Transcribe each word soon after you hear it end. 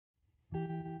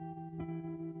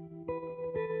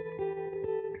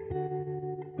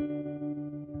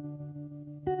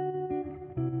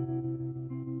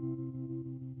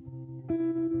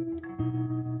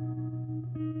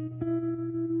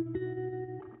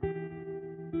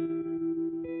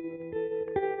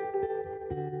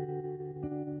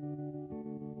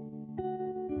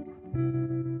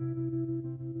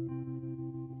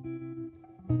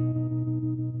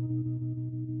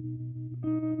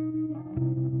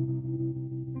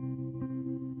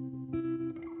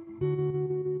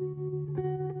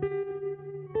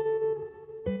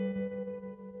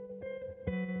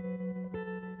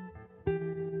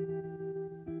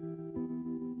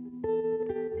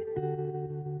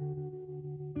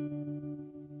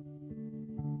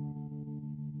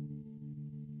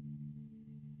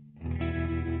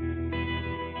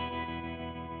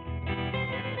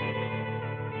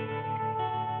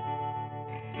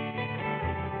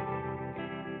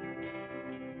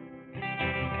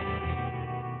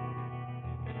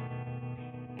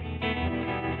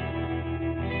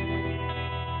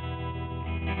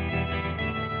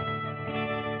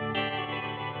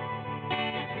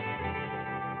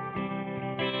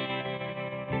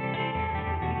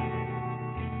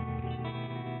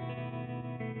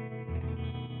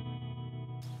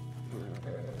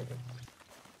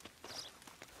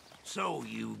So,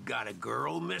 you got a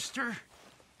girl, mister?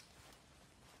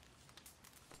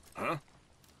 Huh?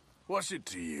 What's it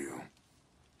to you?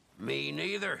 Me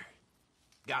neither.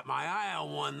 Got my eye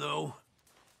on one, though.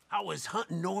 I was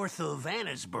hunting north of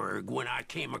Annesburg when I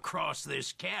came across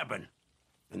this cabin.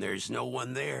 And there's no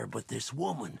one there but this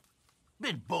woman.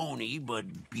 Bit bony,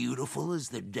 but beautiful as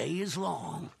the day is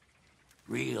long.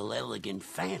 Real elegant,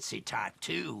 fancy type,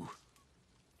 too.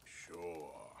 Sure.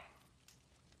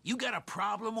 You got a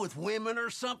problem with women or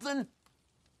something?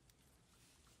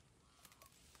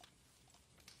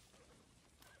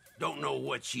 Don't know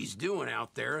what she's doing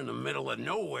out there in the middle of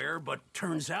nowhere, but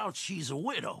turns out she's a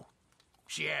widow.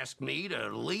 She asked me to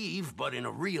leave, but in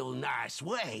a real nice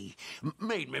way.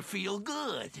 Made me feel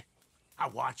good. I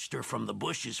watched her from the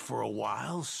bushes for a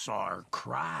while, saw her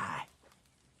cry.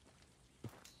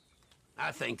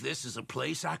 I think this is a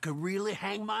place I could really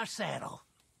hang my saddle.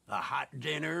 A hot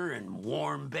dinner and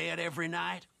warm bed every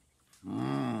night?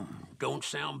 Don't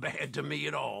sound bad to me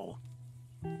at all.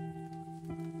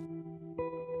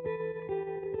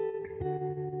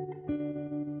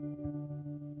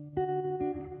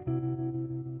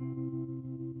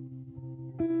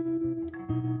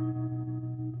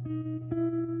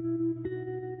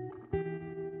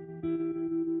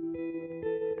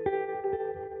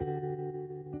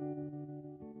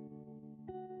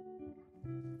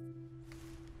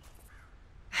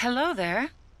 Hello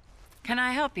there. Can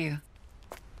I help you?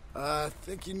 I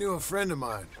think you knew a friend of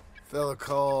mine. A fella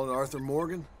called Arthur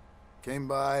Morgan. Came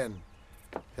by and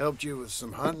helped you with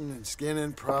some hunting and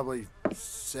skinning probably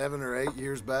 7 or 8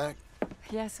 years back.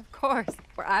 Yes, of course.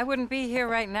 I wouldn't be here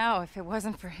right now if it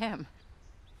wasn't for him.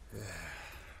 Yeah.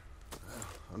 Well,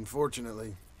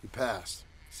 unfortunately, he passed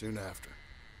soon after.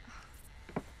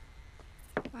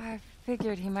 I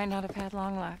figured he might not have had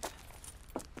long left.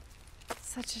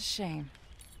 Such a shame.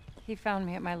 He found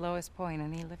me at my lowest point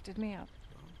and he lifted me up.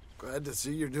 Glad to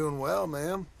see you're doing well,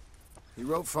 ma'am. He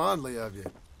wrote fondly of you.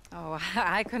 Oh,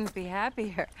 I couldn't be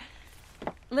happier.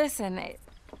 Listen,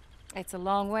 it's a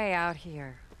long way out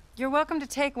here. You're welcome to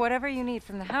take whatever you need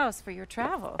from the house for your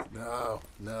travels.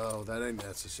 No, that ain't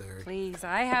necessary. Please,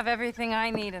 I have everything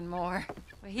I need and more.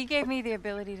 He gave me the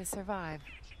ability to survive.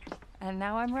 And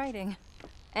now I'm writing.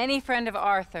 Any friend of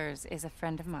Arthur's is a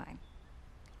friend of mine.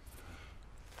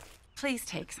 Please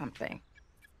take something.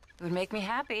 It would make me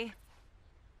happy.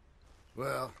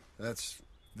 Well, that's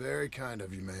very kind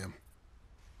of you, ma'am.